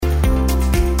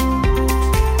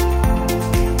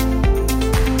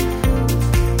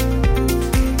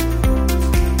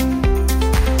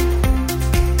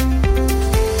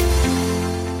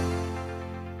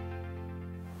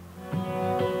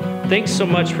Thanks so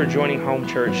much for joining Home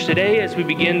Church. Today, as we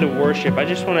begin to worship, I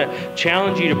just want to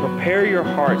challenge you to prepare your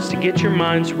hearts, to get your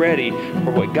minds ready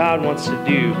for what God wants to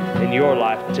do in your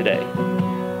life today.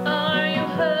 Are you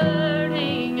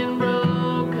hurting and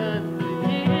broken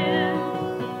within?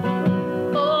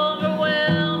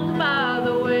 Overwhelmed by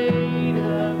the weight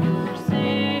of your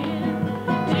sin?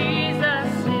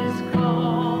 Jesus is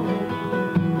calling.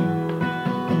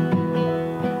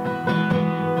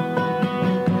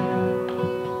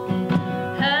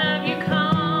 Have you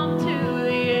come to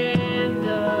the end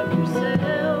of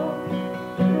yourself?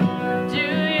 Do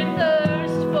you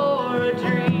thirst for a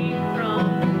drink from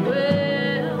the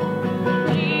well?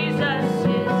 Jesus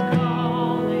is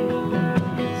calling.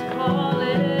 He's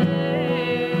calling.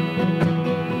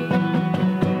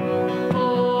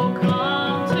 Oh,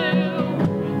 come to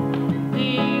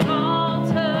the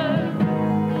altar.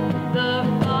 The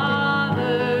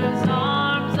Father's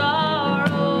arms are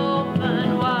open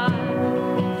wide.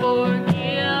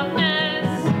 Forgiveness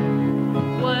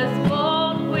was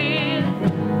bought with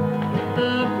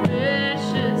the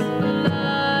precious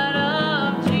blood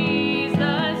of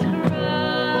Jesus Christ.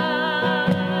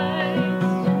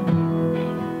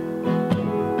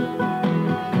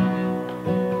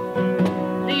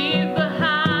 Leave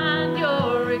behind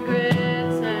your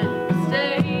regrets and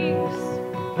mistakes.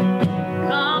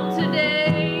 Come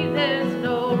today, there's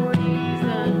no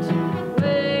reason to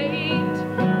wait.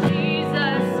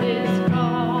 Jesus is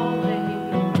calling.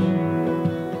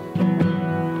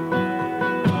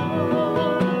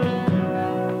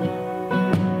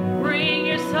 Bring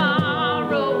your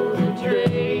sorrows and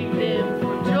trade them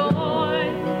for joy.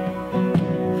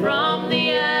 From the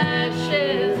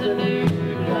ashes, a new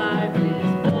life is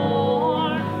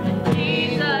born.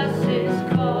 Jesus is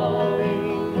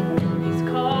calling. He's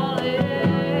calling.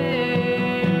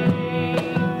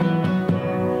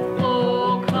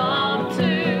 Oh, come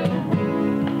to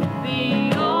the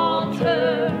altar.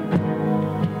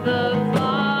 The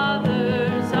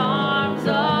Father's arms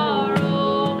are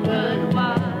open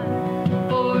wide.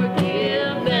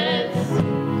 Forgiveness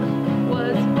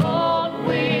was bought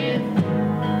with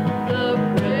the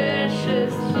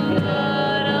precious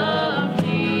blood of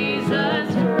Jesus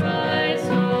Christ.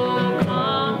 Oh,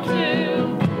 come to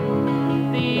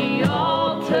the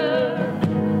altar.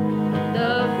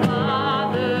 The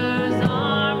Father's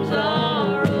arms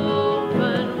are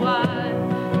open wide.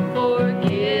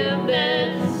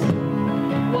 Forgiveness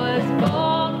was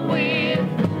bought with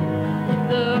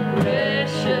the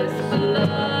precious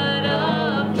blood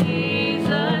of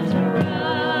Jesus Christ.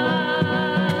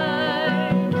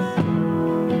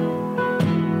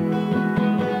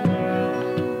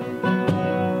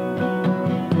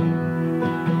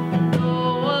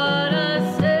 Oh, what a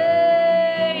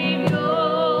Savior!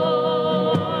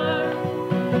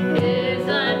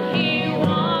 Isn't He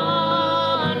wonderful?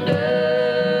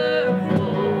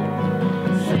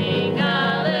 Sing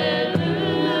hallelujah.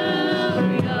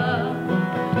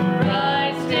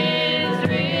 Christ is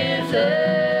risen.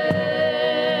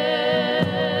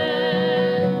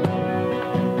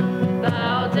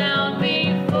 Bow down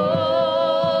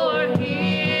before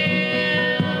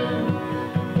Him,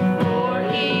 for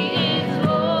He is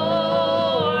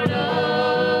Lord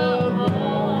of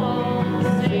all.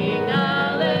 Sing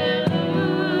hallelujah.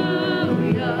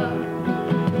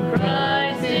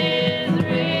 Christ is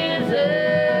risen.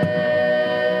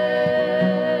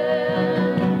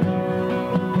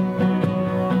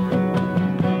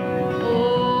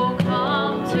 Oh,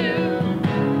 come to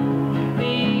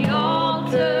the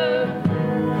altar.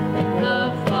 The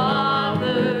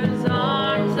Father's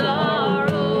arms are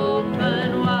open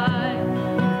wide.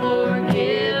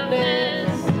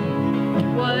 Forgiveness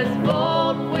was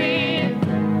bought with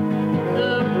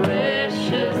the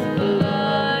precious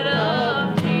blood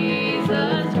of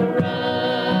Jesus Christ.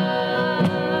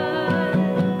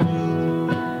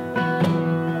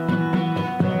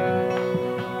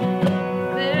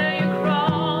 Bear your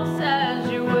cross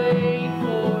as you wait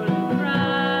for the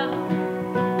crown.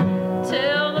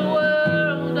 Tell the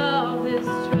world of this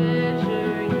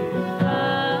treasure you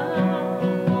found.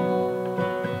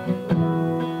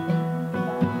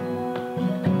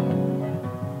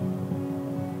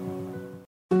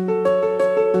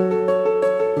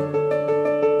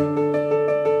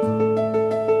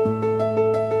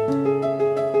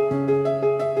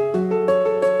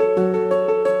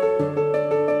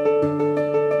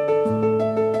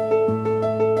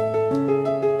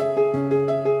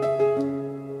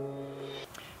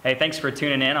 Hey, thanks for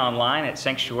tuning in online at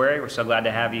Sanctuary. We're so glad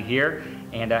to have you here.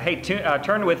 And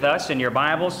turn with us in your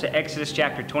Bibles to Exodus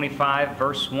chapter 25,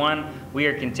 verse 1. We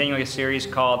are continuing a series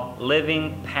called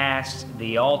Living Past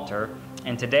the Altar.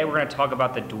 And today we're going to talk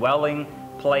about the dwelling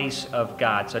place of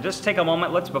God. So just take a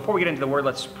moment. Before we get into the Word,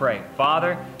 let's pray.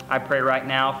 Father, I pray right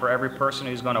now for every person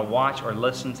who's going to watch or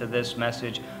listen to this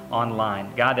message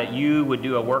online. God, that you would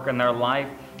do a work in their life,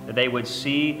 that they would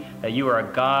see that you are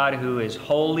a God who is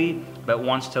holy, but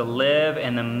wants to live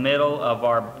in the middle of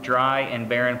our dry and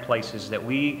barren places. That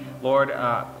we, Lord,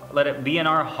 let it be in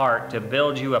our heart to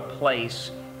build you a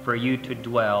place for you to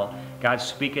dwell. God,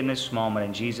 speak in this moment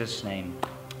in Jesus' name.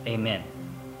 Amen.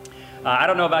 I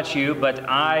don't know about you, but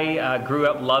I grew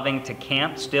up loving to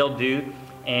camp, still do.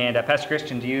 And Pastor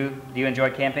Christian, do you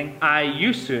enjoy camping? I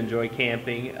used to enjoy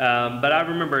camping, but I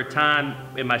remember a time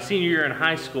in my senior year in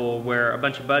high school where a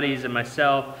bunch of buddies and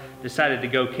myself decided to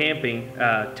go camping,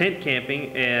 tent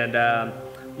camping, and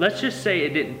let's just say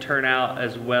it didn't turn out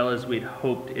as well as we'd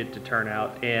hoped it to turn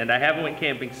out, and I haven't went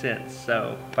camping since.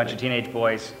 So, bunch of teenage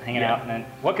boys hanging out, and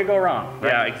what could go wrong?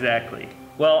 Right? Yeah, exactly.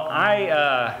 Well,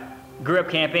 I grew up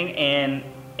camping and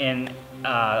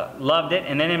loved it,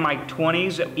 and then in my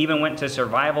 20s even went to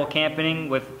survival camping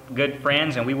with good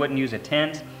friends, and we wouldn't use a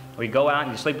tent. We'd go out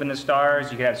and you sleep in the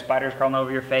stars. You could have spiders crawling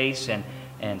over your face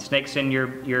and snakes in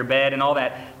your bed and all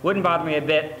that. Wouldn't bother me a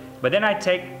bit. But then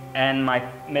in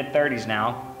my mid-30s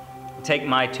now, take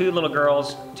my two little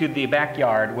girls to the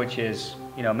backyard, which is,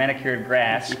 manicured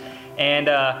grass, and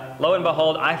lo and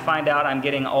behold, I find out I'm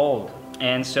getting old.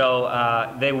 And so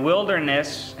the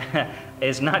wilderness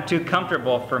is not too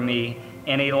comfortable for me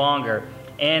any longer.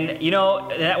 And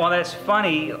while that's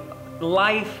funny,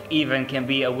 life even can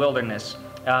be a wilderness.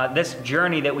 This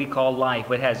journey that we call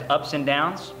life, it has ups and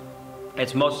downs.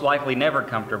 It's most likely never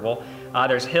comfortable.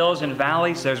 There's hills and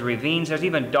valleys, there's ravines, there's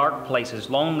even dark places,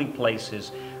 lonely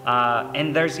places,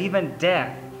 and there's even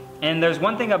death. And there's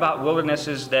one thing about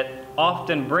wildernesses that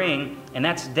often bring, and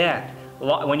that's death.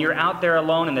 When you're out there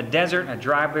alone in the desert, in a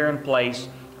dry, barren place,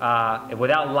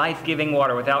 without life-giving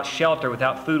water, without shelter,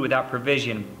 without food, without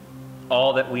provision,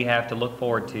 all that we have to look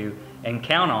forward to and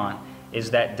count on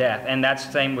is that death. And that's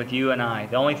the same with you and I.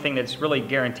 The only thing that's really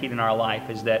guaranteed in our life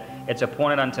is that it's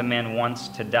appointed unto men once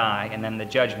to die, and then the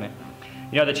judgment.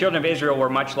 The children of Israel were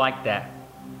much like that.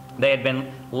 They had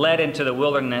been led into the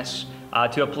wilderness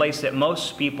to a place that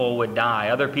most people would die.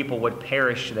 Other people would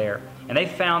perish there. And they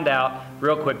found out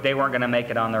real quick they weren't going to make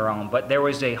it on their own. But there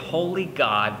was a holy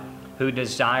God who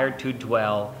desired to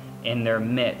dwell in their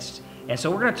midst. And so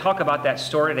we're going to talk about that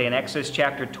story today in Exodus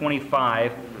chapter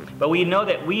 25. But we know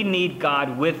that we need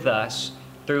God with us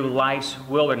through life's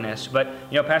wilderness. But,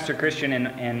 Pastor Christian,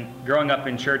 and growing up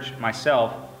in church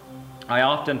myself, I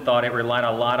often thought it relied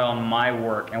a lot on my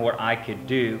work and what I could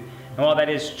do. And while that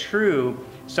is true,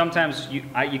 sometimes you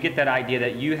get that idea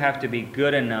that you have to be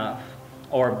good enough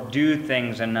or do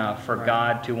things enough for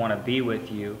God to want to be with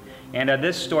you. And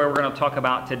this story we're going to talk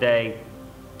about today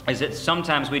is that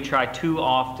sometimes we try too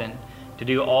often to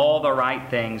do all the right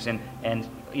things and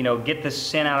get the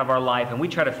sin out of our life, and we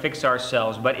try to fix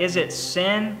ourselves. But is it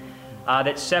sin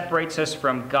that separates us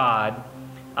from God,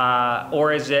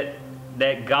 or is it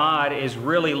that God is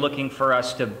really looking for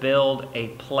us to build a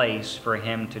place for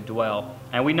Him to dwell?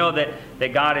 And we know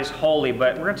that God is holy,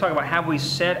 but we're going to talk about how we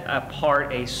set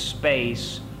apart a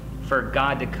space for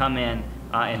God to come in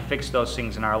and fix those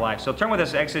things in our life. So turn with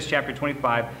us to Exodus chapter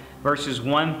 25, verses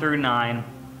 1 through 9.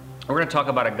 We're going to talk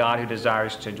about a God who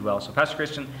desires to dwell. So Pastor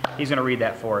Christian, he's going to read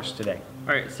that for us today.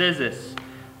 All right, it says this,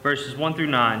 verses 1 through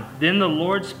 9. Then the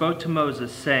Lord spoke to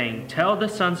Moses, saying, Tell the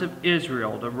sons of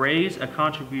Israel to raise a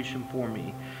contribution for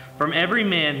me. From every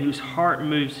man whose heart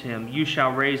moves him, you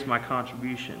shall raise my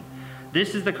contribution.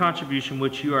 This is the contribution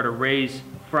which you are to raise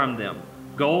from them: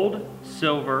 gold,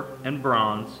 silver, and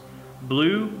bronze,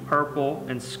 blue, purple,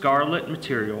 and scarlet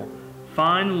material,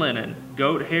 fine linen,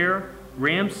 goat hair,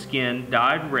 ram skin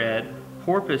dyed red,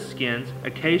 porpoise skins,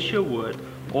 acacia wood,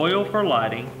 oil for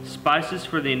lighting, spices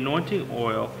for the anointing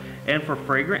oil, and for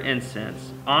fragrant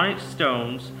incense, onyx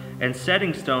stones, and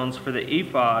setting stones for the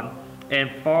ephod, and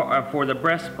for the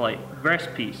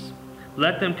breastpiece.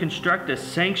 Let them construct a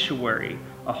sanctuary,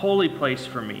 a holy place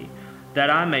for me, that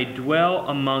I may dwell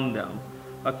among them,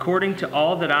 according to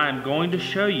all that I am going to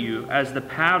show you as the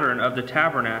pattern of the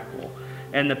tabernacle,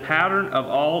 and the pattern of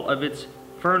all of its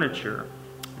furniture,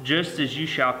 just as you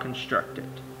shall construct it.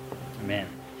 Amen.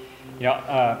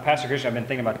 Pastor Christian, I've been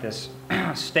thinking about this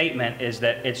statement, is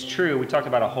that it's true. We talked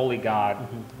about a holy God,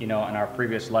 in our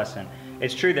previous lesson.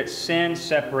 It's true that sin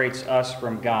separates us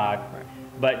from God,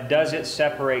 but does it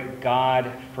separate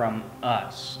God from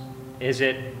us?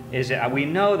 We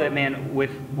know that, man,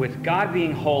 with God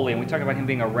being holy, and we talk about Him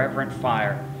being a reverent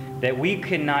fire, that we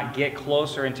cannot get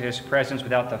closer into His presence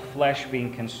without the flesh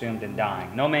being consumed and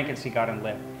dying. No man can see God and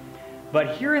live.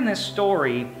 But here in this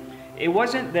story, it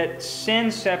wasn't that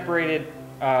sin separated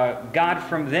God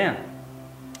from them.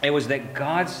 It was that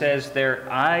God says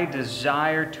there, I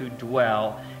desire to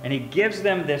dwell. And he gives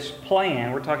them this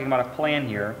plan. We're talking about a plan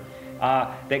here.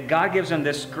 That God gives them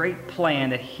this great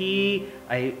plan that he,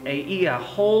 a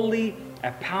holy,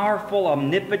 a powerful,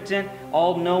 omnipotent,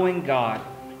 all-knowing God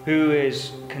who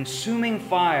is consuming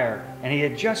fire, and he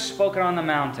had just spoken on the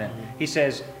mountain. He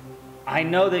says, I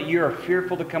know that you are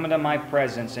fearful to come into my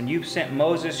presence, and you've sent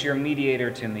Moses, your mediator,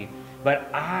 to me. But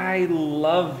I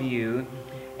love you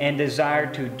and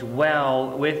desire to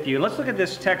dwell with you. Let's look at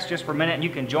this text just for a minute, and you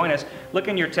can join us. Look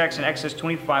in your text in Exodus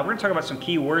 25. We're going to talk about some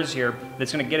key words here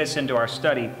that's going to get us into our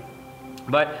study.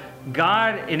 But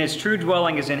God in his true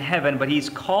dwelling is in heaven, but he's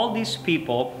called these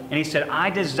people, and he said,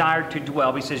 I desire to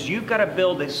dwell. He says, you've got to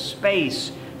build a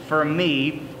space for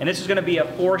me, and this is going to be a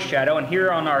foreshadow. And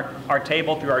here on our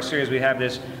table through our series, we have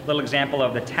this little example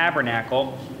of the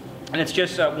tabernacle, and it's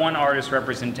just one artist's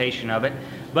representation of it.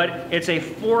 But it's a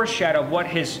foreshadow of what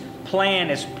his plan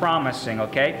is promising,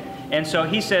 okay? And so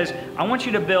he says, I want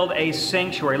you to build a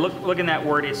sanctuary. Look in that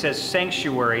word. It says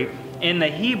sanctuary. In the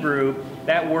Hebrew,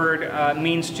 that word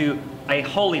means to a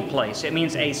holy place. It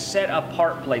means a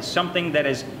set-apart place, something that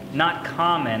is not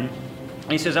common.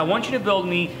 And he says, I want you to build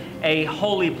me a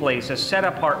holy place, a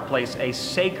set-apart place, a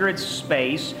sacred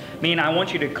space. Meaning I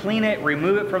want you to clean it,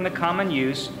 remove it from the common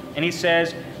use. And he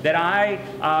says that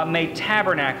I may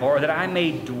tabernacle, or that I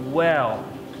may dwell.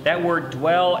 That word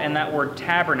dwell and that word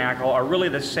tabernacle are really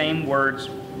the same words,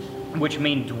 which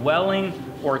mean dwelling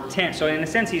or tent. So in a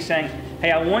sense, he's saying,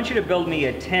 hey, I want you to build me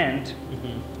a tent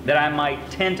that I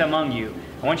might tent among you.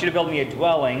 I want you to build me a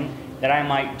dwelling that I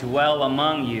might dwell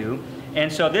among you.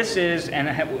 And so this is,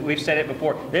 and we've said it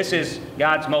before, this is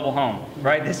God's mobile home,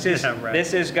 right? This is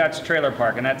This is God's trailer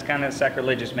park, and that's kind of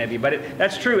sacrilegious maybe, but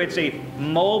that's true. It's a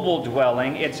mobile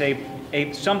dwelling. It's a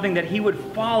something that he would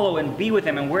follow and be with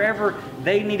them, and wherever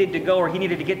they needed to go or he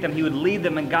needed to get them, he would lead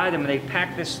them and guide them. And they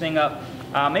packed this thing up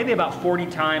maybe about 40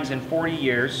 times in 40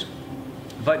 years,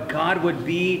 but God would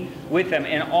be with them,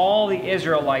 and all the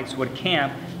Israelites would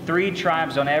camp, 3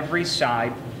 tribes on every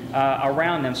side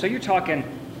around them. So you're talking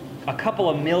a couple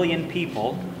of million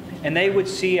people, and they would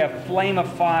see a flame of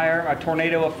fire, a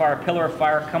tornado of fire, a pillar of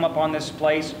fire come up on this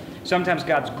place. Sometimes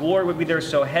God's glory would be there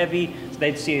so heavy, so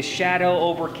they'd see a shadow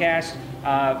overcast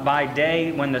by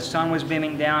day when the sun was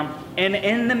beaming down. And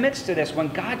in the midst of this, when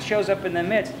God shows up in the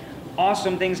midst,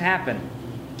 awesome things happen.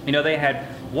 You know, they had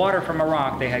water from a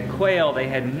rock, they had quail, they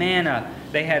had manna,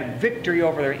 they had victory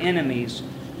over their enemies.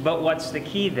 But what's the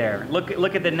key there?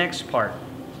 Look at the next part.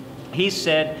 He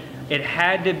said, it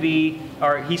had to be,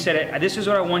 or he said, this is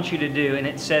what I want you to do. And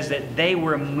it says that they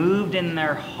were moved in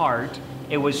their heart.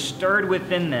 It was stirred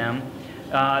within them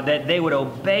that they would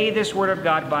obey this word of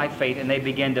God by faith, and they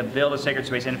began to build a sacred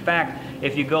space. In fact,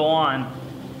 if you go on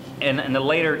in the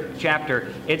later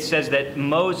chapter, it says that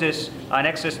Moses, in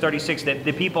Exodus 36, that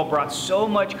the people brought so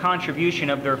much contribution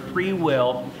of their free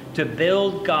will to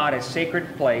build God a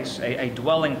sacred place, a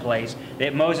dwelling place,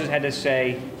 that Moses had to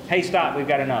say, hey, stop, we've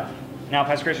got enough. Now,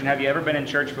 Pastor Christian, have you ever been in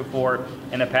church before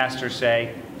and the pastor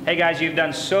say, hey guys, you've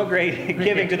done so great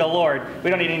giving to the Lord, we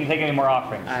don't need to take any more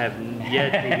offerings? I have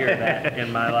yet to hear that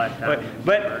in my lifetime.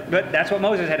 But that's what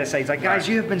Moses had to say. He's like, guys,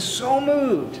 you have been so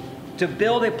moved to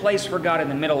build a place for God in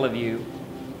the middle of you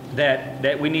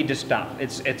that we need to stop.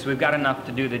 We've got enough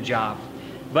to do the job.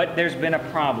 But there's been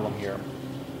a problem here.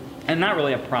 And not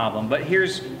really a problem, but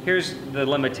here's the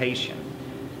limitation.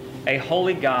 A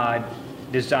holy God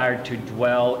desired to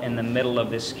dwell in the middle of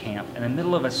this camp, in the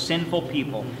middle of a sinful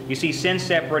people. You see, sin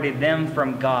separated them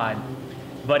from God,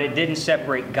 but it didn't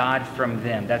separate God from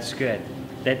them. That's good.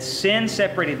 That sin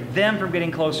separated them from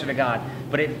getting closer to God,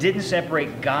 but it didn't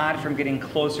separate God from getting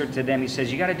closer to them. He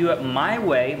says, you got to do it my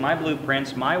way, my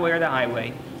blueprints, my way or the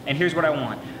highway. And here's what I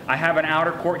want. I have an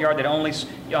outer courtyard that only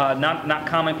not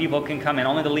common people can come in,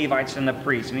 only the Levites and the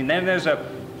priests. I mean, then there's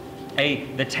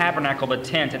the tabernacle, the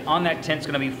tent, and on that tent's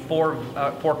going to be four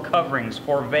coverings,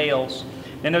 4 veils.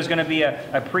 Then there's going to be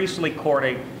a priestly court,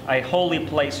 a holy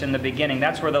place in the beginning.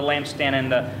 That's where the lampstand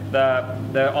and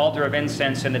the altar of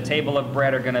incense and the table of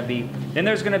bread are going to be. Then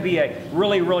there's going to be a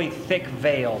really, really thick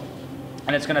veil,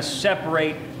 and it's going to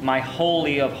separate my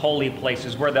holy of holy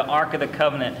places, where the Ark of the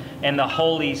Covenant and the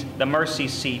holies, the mercy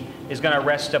seat, is going to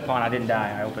rest upon. I didn't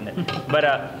die, I opened it. But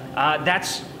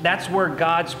that's where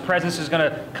God's presence is going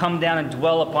to come down and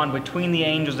dwell upon, between the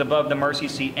angels above the mercy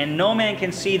seat. And no man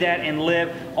can see that and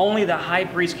live. Only the high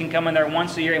priest can come in there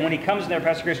once a year. And when he comes in there,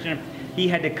 Pastor Christian, he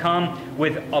had to come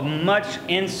with a much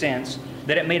incense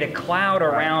that it made a cloud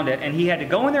around it. And he had to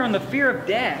go in there in the fear of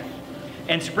death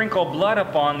and sprinkle blood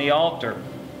upon the altar,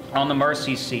 on the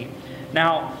mercy seat.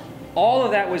 Now, all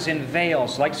of that was in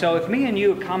veils. Like, so if me and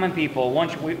you, common people,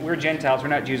 once we're Gentiles, we're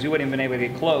not Jews, we wouldn't have been able to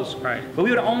get close. Right. But we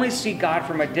would only see God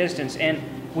from a distance. And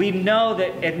we know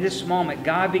that in this moment,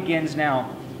 God begins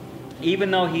now,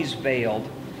 even though He's veiled,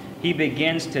 He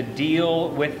begins to deal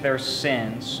with their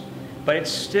sins. But it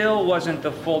still wasn't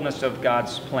the fullness of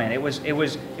God's plan. It was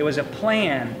a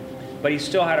plan, but He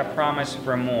still had a promise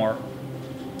for more.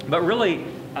 But really,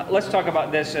 let's talk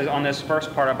about this on this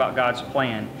first part about God's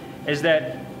plan, is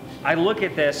that I look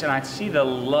at this and I see the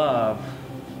love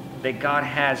that God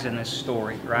has in this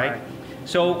story, right?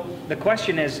 So the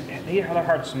question is, how their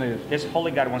hearts move. This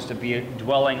holy God wants to be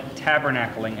dwelling,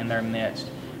 tabernacling in their midst.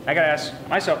 I got to ask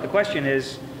myself, the question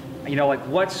is, like,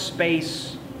 what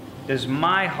space does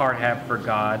my heart have for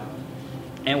God,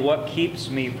 and what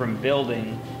keeps me from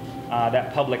building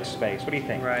that public space? What do you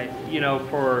think? Right.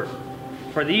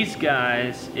 For these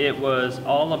guys, it was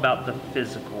all about the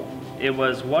physical. It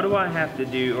was, what do I have to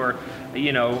do? Or,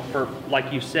 for,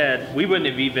 like you said, we wouldn't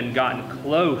have even gotten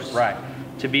close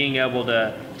to being able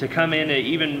to come in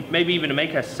and maybe even to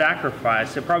make a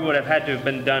sacrifice. It probably would have had to have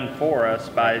been done for us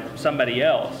by somebody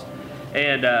else.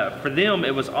 And for them,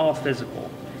 it was all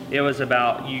physical. It was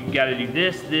about, you got to do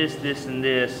this, this, this, and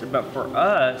this. But for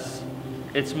us,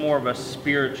 it's more of a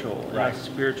spiritual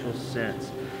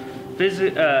sense.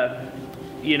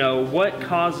 What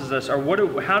causes us,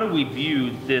 or how do we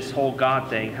view this whole God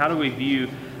thing? How do we view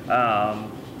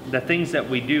the things that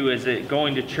we do? Is it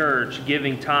going to church,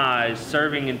 giving tithes,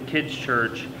 serving in kids'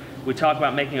 church? We talk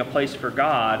about making a place for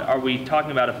God. Are we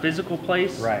talking about a physical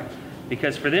place? Right.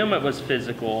 Because for them it was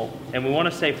physical, and we want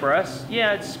to say for us,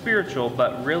 yeah, it's spiritual,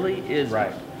 but really is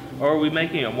it? Or are we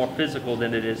making it more physical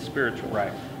than it is spiritual?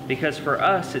 Right. Because for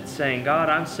us, it's saying, God,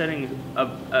 I'm setting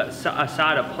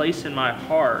aside a place in my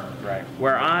heart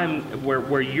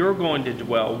where you're going to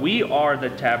dwell. We are the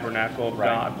tabernacle of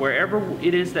God. Wherever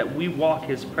it is that we walk,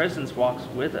 His presence walks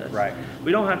with us. Right.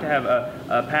 We don't have to have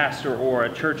a pastor or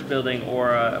a church building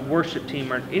or a worship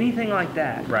team or anything like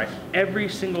that. Right. Every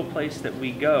single place that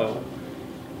we go,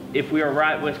 if we are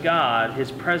right with God,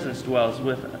 His presence dwells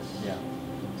with us. Yeah,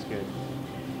 that's good.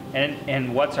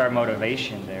 And what's our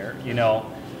motivation there?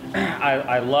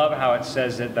 I love how it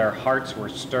says that their hearts were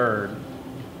stirred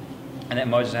and that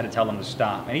Moses had to tell them to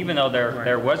stop. And even though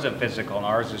there was a physical and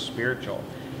ours is spiritual,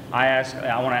 I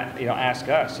want to ask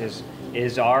us,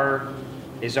 is our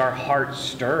heart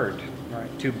stirred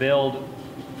to build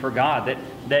for God?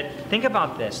 That think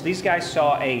about this. These guys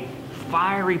saw a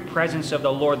fiery presence of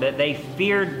the Lord, that they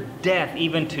feared death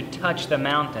even to touch the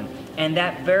mountain. And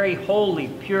that very holy,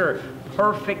 pure,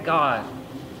 perfect God,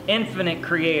 infinite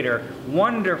creator,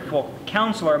 wonderful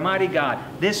counselor, mighty God.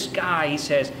 This guy, he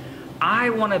says,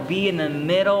 I want to be in the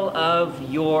middle of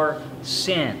your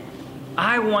sin.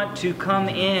 I want to come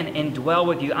in and dwell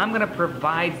with you. I'm going to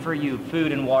provide for you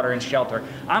food and water and shelter.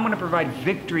 I'm going to provide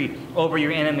victory over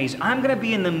your enemies. I'm going to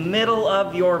be in the middle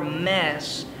of your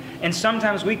mess. And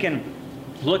sometimes we can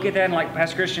look at that and, like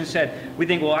Pastor Christian said, we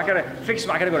think, well, I got to fix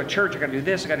them. I got to go to church. I got to do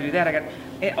this. I got to do that.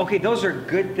 Okay, those are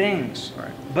good things.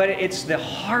 Right. But it's the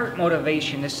heart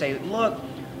motivation to say, look,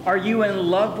 are you in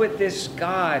love with this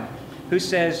God who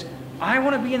says, I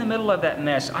want to be in the middle of that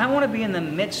mess. I want to be in the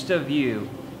midst of you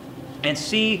and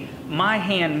see my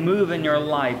hand move in your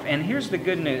life. And here's the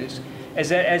good news, is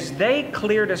that as they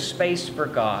cleared a space for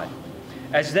God,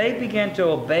 as they began to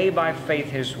obey by faith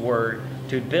His word,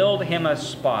 to build Him a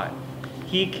spot,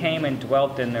 He came and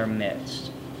dwelt in their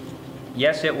midst.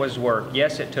 Yes, it was work.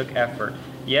 Yes, it took effort.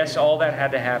 Yes, all that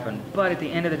had to happen. But at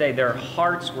the end of the day, their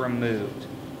hearts were moved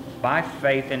by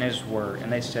faith in His word.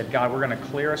 And they said, God, we're going to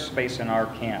clear a space in our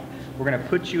camp. We're going to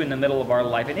put you in the middle of our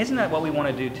life. And isn't that what we want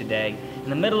to do today? In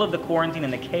the middle of the quarantine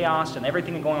and the chaos and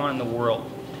everything going on in the world,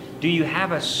 do you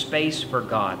have a space for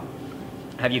God?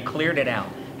 Have you cleared it out?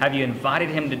 Have you invited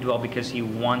Him to dwell because He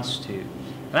wants to?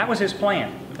 And that was His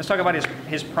plan. Let's talk about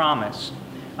His promise.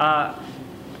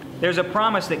 There's a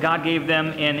promise that God gave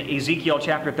them in Ezekiel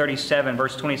chapter 37,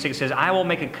 verse 26. It says, I will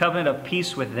make a covenant of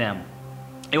peace with them.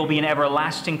 It will be an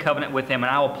everlasting covenant with them,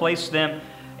 and I will place them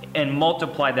and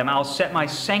multiply them. I'll set my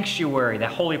sanctuary, that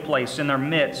holy place, in their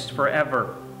midst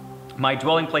forever. My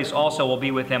dwelling place also will be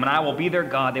with them, and I will be their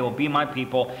God. They will be my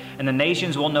people, and the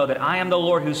nations will know that I am the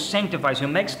Lord who sanctifies, who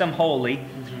makes them holy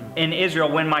in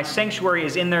Israel, when my sanctuary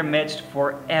is in their midst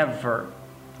forever.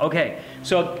 Okay,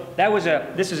 so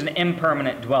this is an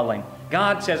impermanent dwelling.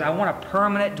 God says, I want a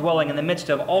permanent dwelling in the midst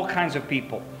of all kinds of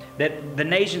people. That the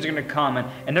nations are going to come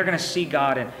and they're going to see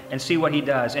God and see what He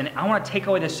does. And I want to take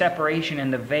away the separation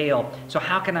and the veil. So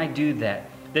how can I do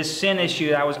that? this sin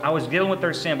issue. I was dealing with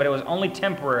their sin, but it was only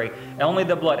temporary. Only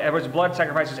the blood. There was blood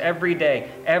sacrifices every day,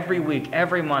 every week,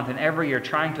 every month, and every year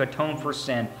trying to atone for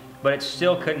sin, but it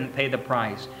still couldn't pay the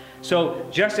price. So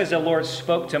just as the Lord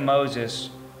spoke to Moses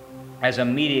as a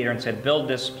mediator and said, build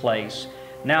this place,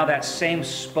 now that same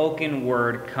spoken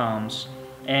word comes.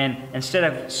 And instead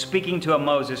of speaking to a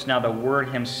Moses, now the Word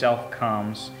Himself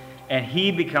comes. And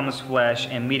He becomes flesh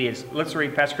and mediates. Let's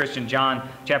read Pastor Christian, John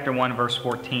chapter 1, verse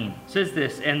 14. It says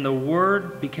this, and the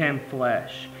Word became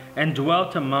flesh and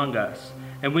dwelt among us.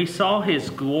 And we saw His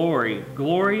glory,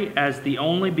 glory as the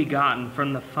only begotten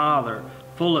from the Father,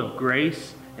 full of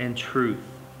grace and truth.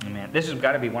 Amen. This has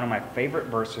got to be one of my favorite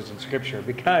verses in Scripture,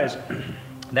 because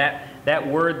that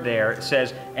word there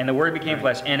says, and the Word became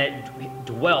flesh, and it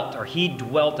dwelt, or He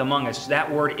dwelt among us.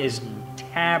 That word is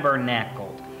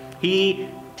tabernacled. He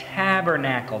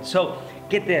tabernacled. So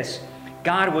get this,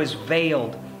 God was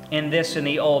veiled in this in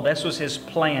the old. This was His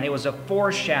plan. It was a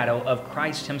foreshadow of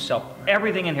Christ Himself.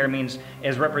 Everything in here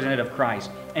is representative of Christ.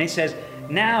 And He says,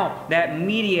 now that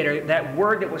mediator, that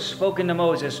word that was spoken to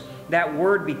Moses, that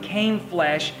word became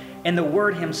flesh, and the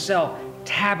Word Himself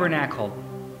tabernacled.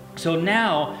 So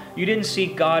now you didn't see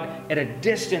God at a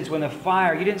distance when the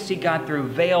fire. You didn't see God through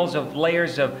veils of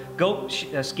layers of goat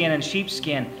skin and sheep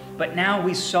skin. But now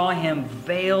we saw Him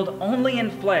veiled only in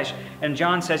flesh. And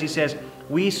John says, he says,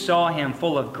 we saw Him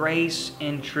full of grace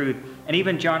and truth. And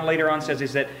even John later on says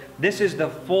is that this is the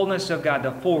fullness of God,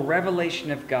 the full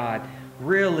revelation of God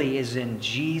really is in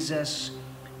Jesus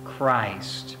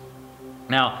Christ.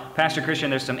 Now, Pastor Christian,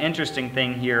 there's some interesting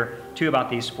thing here too about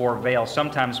these four veils.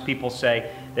 Sometimes people say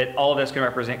that all of this can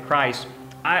represent Christ.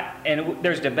 And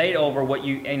there's debate over what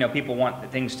people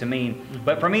want things to mean.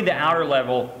 But for me, the outer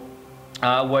level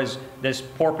was this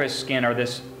porpoise skin, or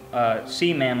this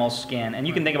sea mammal skin. And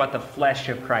you can think about the flesh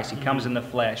of Christ. He comes in the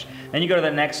flesh. Then you go to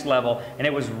the next level, and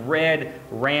it was red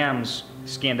ram's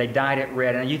skin. They dyed it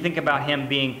red. And you think about Him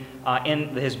being in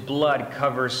His blood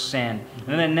covers sin. And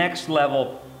then the next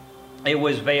level, it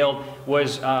was veiled,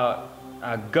 was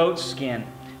goat skin,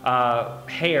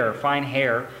 hair, fine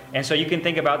hair. And so you can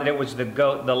think about that it was the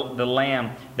goat, the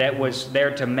lamb that was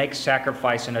there to make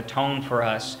sacrifice and atone for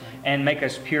us and make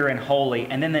us pure and holy.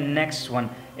 And then the next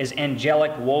one is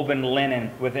angelic woven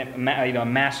linen with a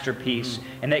masterpiece.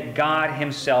 And that God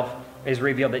Himself is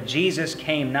revealed, that Jesus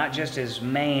came not just as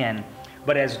man,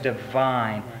 but as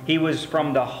divine. He was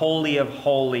from the Holy of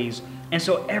Holies. And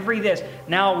so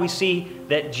now we see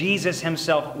that Jesus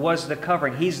Himself was the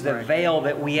covering. He's the veil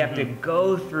that we have to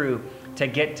go through to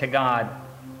get to God.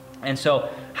 And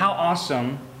so how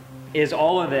awesome is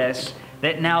all of this,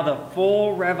 that now the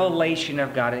full revelation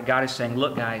of God is saying,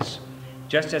 look guys,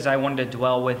 just as I wanted to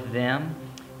dwell with them,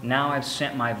 now I've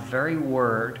sent my very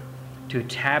word to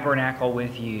tabernacle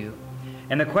with you.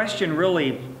 And the question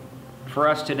really for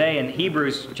us today in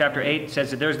Hebrews chapter 8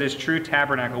 says that there's this true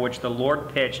tabernacle which the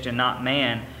Lord pitched and not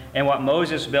man. And what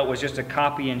Moses built was just a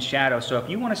copy and shadow. So if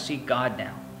you want to see God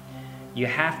now, you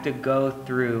have to go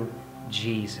through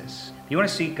Jesus. If you want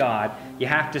to see God, you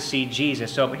have to see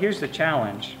Jesus. But here's the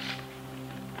challenge.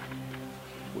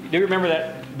 Do you remember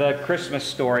that the Christmas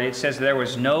story? It says there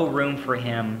was no room for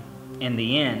Him in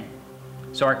the inn.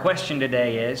 So our question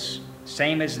today is,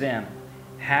 same as them,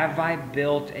 have I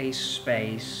built a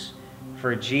space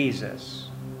for Jesus?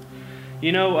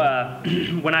 When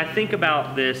I think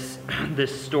about this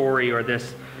story, or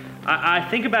this, I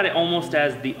think about it almost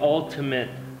as the ultimate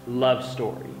love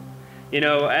story.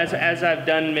 As I've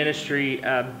done ministry,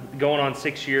 going on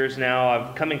 6 years now,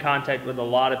 I've come in contact with a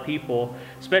lot of people,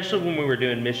 especially when we were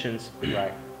doing missions.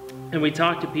 Right. And we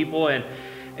talk to people,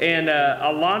 and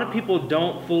a lot of people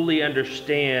don't fully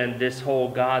understand this whole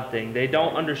God thing. They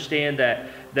don't understand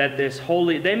that this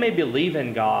holy, they may believe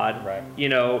in God. Right.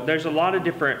 There's a lot of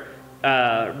different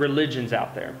religions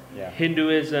out there. Yeah.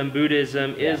 Hinduism,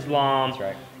 Buddhism, Islam, That's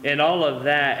right. and all of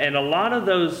that. And a lot of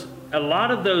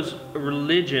those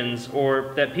religions,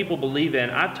 or that people believe in,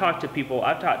 I've talked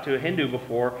to a Hindu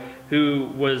before who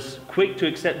was quick to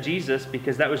accept Jesus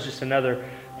because that was just another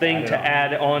thing to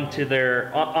add onto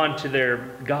their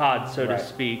God, so to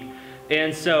speak.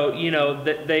 And so,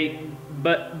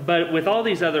 but with all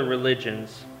these other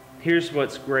religions, here's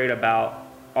what's great about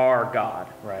our God.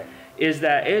 Right. Is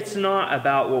that it's not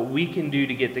about what we can do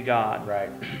to get to God, right,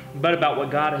 but about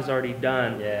what God has already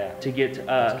done to get to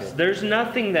us. There's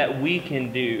nothing that we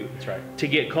can do to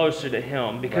get closer to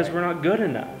Him because we're not good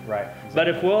enough. Right. Exactly. But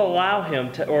if we'll allow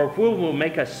Him to, or if we'll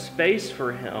make a space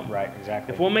for Him, right,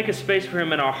 exactly. If we'll make a space for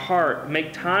Him in our heart,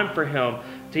 make time for Him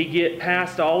to get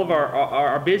past all of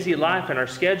our busy life and our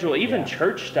schedule, even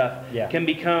church stuff can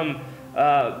become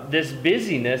this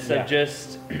busyness Yeah. of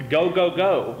just go, go,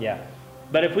 go. Yeah.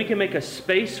 But if we can make a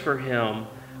space for Him,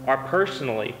 or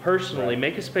personally, Right.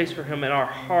 make a space for Him in our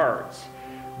hearts,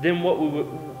 then what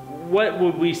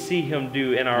would we see Him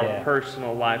do in our Yeah.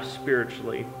 personal life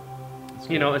spiritually? That's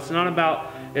You good. know, it's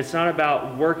not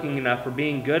about working enough or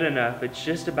being good enough. It's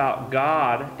just about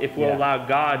God. If we'll Yeah. allow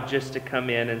God just to come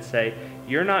in and say,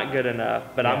 "You're not good enough,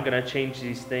 but I'm Yeah. going to change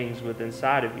these things within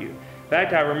inside of you." In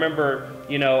fact, I remember,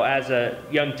 you know, as a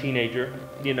young teenager,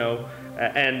 you know,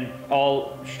 and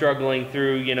all struggling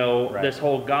through, you know, Right. this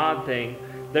whole God thing.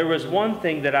 There was one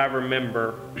thing that I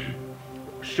remember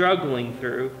struggling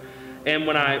through, and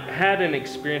when I had an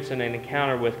experience and an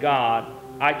encounter with God,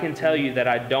 I can tell you that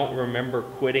I don't remember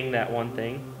quitting that one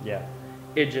thing. Yeah.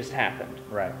 It just happened.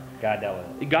 Right. God dealt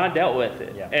with it. God dealt with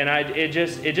it, Yeah. and it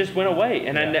just went away.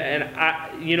 And I,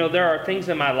 you know, there are things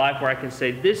in my life where I can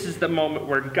say, this is the moment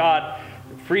where God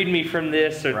freed me from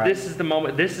this, or Right. this is the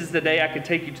moment, this is the day I could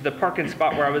take you to the parking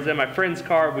spot where I was in my friend's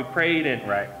car, we prayed, and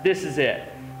Right. this is it.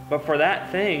 But for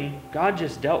that thing, God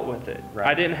just dealt with it. Right.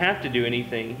 I didn't have to do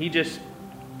anything.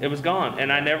 It was gone,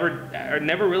 and I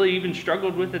never really even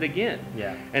struggled with it again.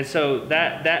 Yeah. And so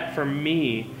that for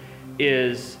me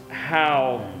is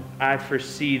how I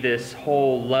foresee this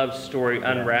whole love story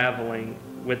unraveling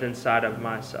with inside of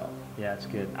myself. Yeah, it's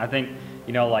good. I think,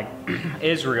 you know, like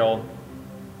Israel,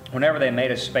 whenever they made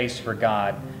a space for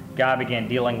God, God began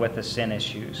dealing with the sin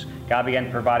issues. God began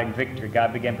providing victory.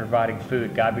 God began providing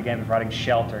food. God began providing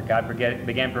shelter. God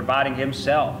began providing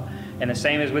Himself. And the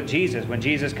same is with Jesus. When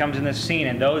Jesus comes in the scene,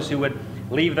 and those who would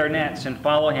leave their nets and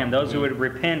follow Him, those who would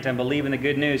repent and believe in the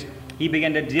good news, He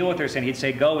began to deal with their sin. He'd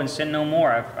say, "Go and sin no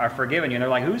more. I've forgiven you." And they're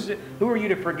like, "Who are you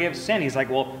to forgive sin?" He's like,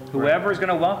 "Well, whoever's going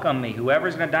to welcome me,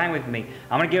 whoever's going to dine with me,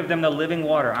 I'm going to give them the living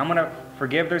water. I'm going to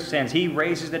forgive their sins." He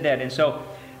raises the dead. And so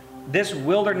this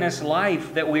wilderness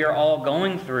life that we are all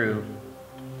going through,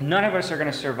 none of us are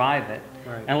going to survive it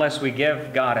Right. unless we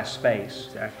give God a space.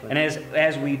 Exactly. And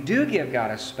as we do give God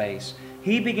a space,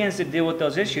 He begins to deal with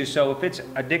those issues. So if it's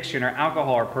addiction or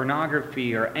alcohol or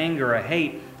pornography or anger or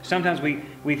hate, sometimes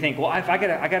we think, well, if I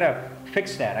gotta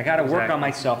fix that. I gotta work Exactly. on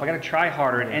myself. I gotta try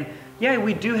harder. And yeah,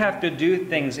 we do have to do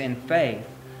things in faith,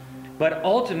 but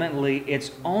ultimately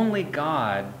it's only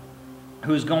God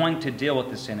who's going to deal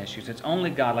with the sin issues. It's only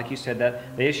God, like you said,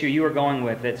 that the issue you were going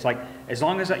with, it's like, as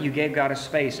long as you gave God a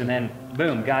space, and then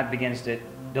boom, God begins to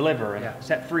deliver and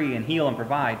set free and heal and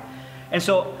provide. And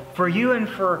so for you and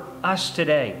for us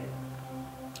today,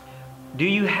 do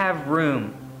you have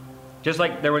room? Just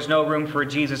like there was no room for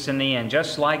Jesus in the end,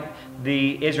 just like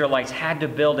the Israelites had to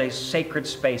build a sacred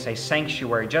space, a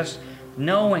sanctuary, just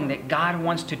knowing that God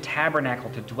wants to tabernacle,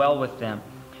 to dwell with them.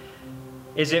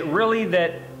 Is it really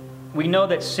that we know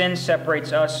that sin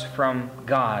separates us from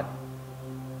God,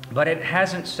 but it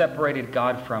hasn't separated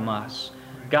God from us?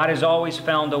 God has always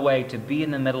found a way to be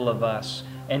in the middle of us,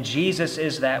 and Jesus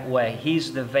is that way.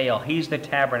 He's the veil. He's the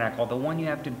tabernacle, the one you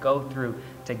have to go through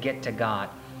to get to God.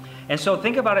 And so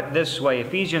think about it this way.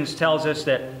 Ephesians tells us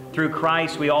that through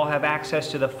Christ we all have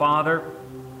access to the Father,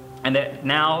 and that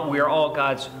now we are all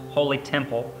God's holy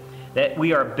temple, that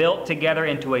we are built together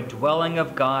into a dwelling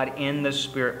of God in the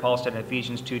Spirit, Paul said in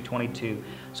Ephesians 2:22.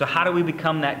 So how do we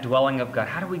become that dwelling of God?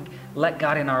 How do we let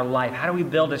God in our life? How do we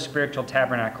build a spiritual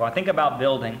tabernacle? I think about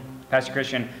building, Pastor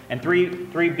Christian, and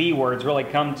three B words really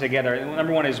come together.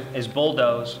 Number one is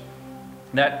bulldoze.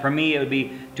 That for me, it would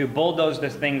be to bulldoze the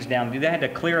things down. They had to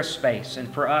clear a space.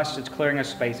 And for us, it's clearing a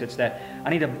space. It's that I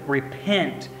need to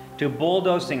repent, to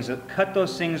bulldoze things, to cut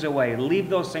those things away, leave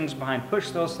those things behind,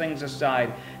 push those things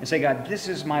aside, and say, God, this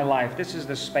is my life. This is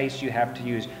the space you have to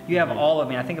use. You have all of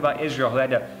me. I think about Israel, who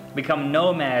had to become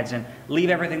nomads and leave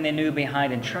everything they knew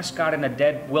behind and trust God in a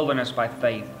dead wilderness by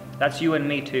faith. That's you and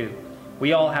me too.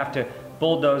 We all have to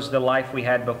bulldoze the life we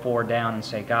had before down and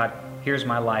say, God, here's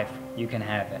my life. You can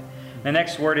have it. The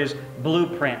next word is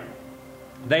blueprint.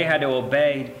 They had to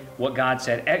obey what God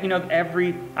said. You know,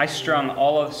 I strung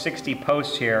all of 60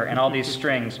 posts here and all these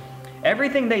strings.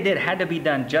 Everything they did had to be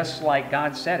done just like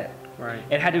God said it. Right.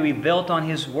 It had to be built on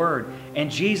His Word.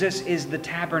 And Jesus is the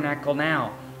tabernacle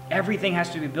now. Everything has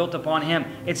to be built upon Him.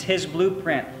 It's His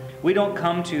blueprint. We don't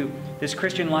come to this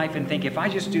Christian life and think, if I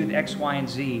just do X, Y, and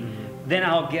Z, then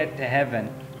I'll get to heaven.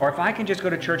 Or if I can just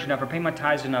go to church enough, or pay my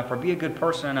tithes enough, or be a good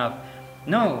person enough.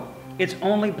 No. It's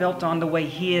only built on the way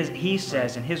He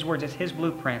says, in His words, it's His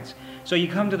blueprints. So you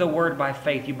come to the Word by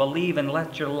faith. You believe and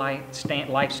let your life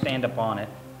stand upon it.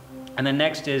 And the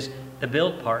next is the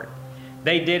build part.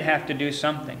 They did have to do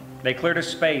something. They cleared a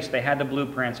space, they had the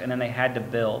blueprints, and then they had to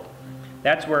build.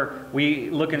 That's where we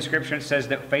look in Scripture and it says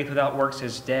that faith without works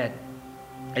is dead.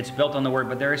 It's built on the Word,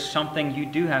 but there is something you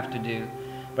do have to do.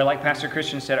 But like Pastor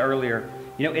Christian said earlier,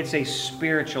 it's a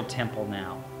spiritual temple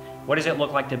now. What does it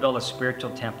look like to build a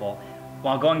spiritual temple?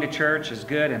 While going to church is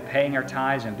good and paying our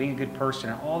tithes and being a good person,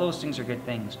 and all those things are good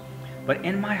things. But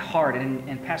in my heart,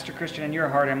 and Pastor Christian, in your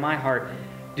heart and my heart,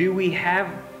 do we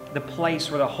have the place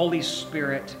where the Holy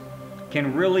Spirit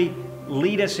can really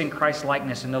lead us in Christ's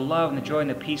likeness, in the love and the joy and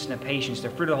the peace and the patience, the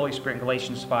fruit of the Holy Spirit in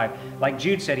Galatians 5. Like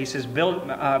Jude said, he says,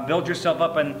 build yourself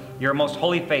up in your most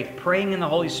holy faith, praying in the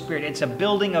Holy Spirit. It's a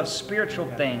building of spiritual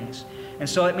things. And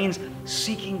so it means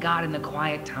seeking God in the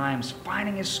quiet times,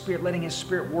 finding His Spirit, letting His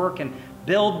Spirit work and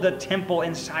build the temple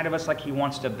inside of us like He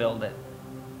wants to build it,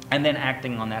 and then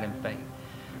acting on that in faith.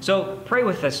 So pray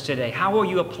with us today. How will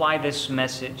you apply this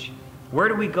message? Where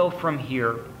do we go from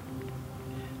here?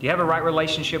 Do you have a right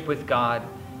relationship with God?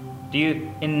 Do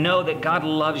you know that God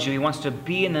loves you? He wants to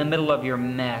be in the middle of your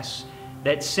mess.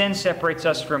 That sin separates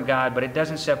us from God, but it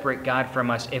doesn't separate God from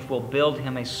us if we'll build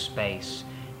Him a space.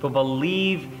 If we'll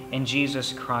believe in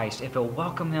Jesus Christ. If we'll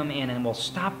welcome Him in, and we'll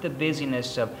stop the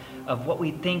busyness of what we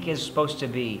think is supposed to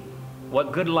be,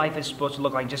 what good life is supposed to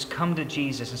look like. Just come to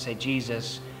Jesus and say,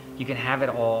 Jesus, you can have it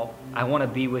all. I want to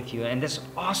be with you. And this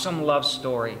awesome love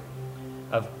story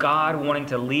of God wanting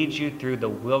to lead you through the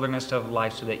wilderness of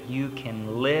life so that you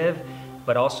can live,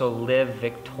 but also live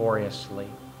victoriously.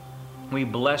 We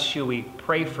bless you. We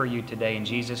pray for you today in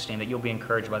Jesus' name that you'll be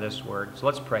encouraged by this word. So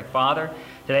let's pray. Father,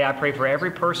 today I pray for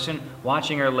every person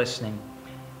watching or listening.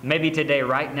 Maybe today,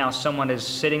 right now, someone is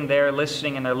sitting there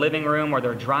listening in their living room, or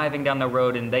they're driving down the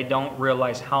road and they don't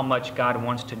realize how much God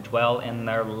wants to dwell in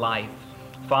their life.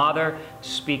 Father,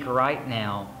 speak right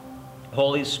now.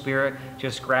 Holy Spirit,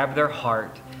 just grab their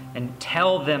heart and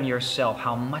tell them yourself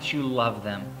how much you love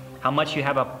them, how much you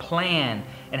have a plan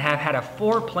and have had a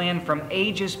foreplan from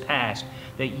ages past,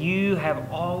 that you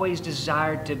have always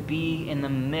desired to be in the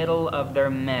middle of their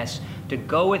mess, to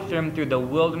go with them through the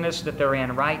wilderness that they're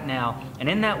in right now. And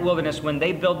in that wilderness, when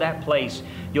they build that place,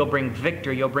 you'll bring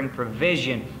victory, you'll bring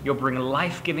provision, you'll bring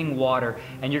life-giving water,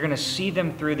 and you're going to see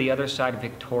them through the other side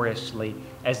victoriously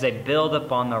as they build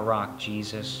upon the rock,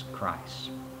 Jesus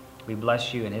Christ. We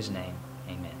bless you in His name.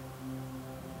 Amen.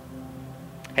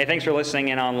 Hey, thanks for listening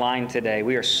in online today.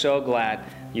 We are so glad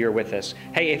you're with us.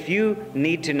 Hey, if you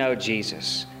need to know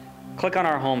Jesus, click on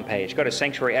our homepage. Go to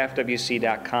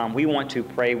sanctuaryfwc.com. We want to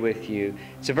pray with you.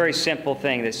 It's a very simple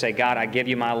thing to say, God, I give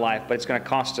you my life, but it's going to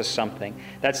cost us something.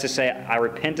 That's to say, I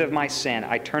repent of my sin.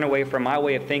 I turn away from my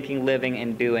way of thinking, living,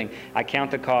 and doing. I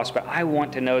count the cost, but I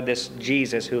want to know this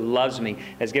Jesus who loves me,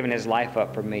 has given His life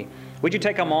up for me. Would you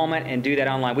take a moment and do that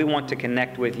online? We want to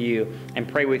connect with you and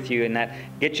pray with you, and that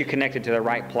get you connected to the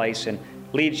right place and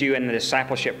leads you in the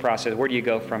discipleship process. Where do you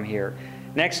go from here?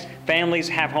 Next, families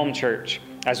have home church.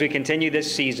 As we continue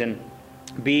this season,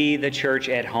 be the church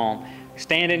at home.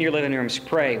 Stand in your living rooms,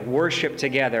 pray, worship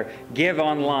together, give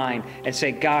online, and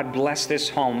say, God, bless this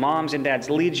home. Moms and dads,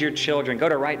 lead your children. Go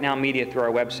to Right Now Media through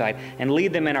our website and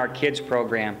lead them in our kids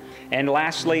program. And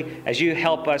lastly, as you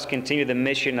help us continue the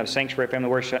mission of Sanctuary Family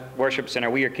Worship Center,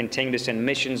 we are continuing to send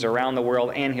missions around the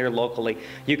world and here locally.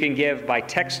 You can give by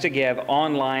text to give,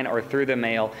 online, or through the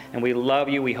mail. And we love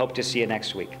you. We hope to see you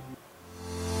next week.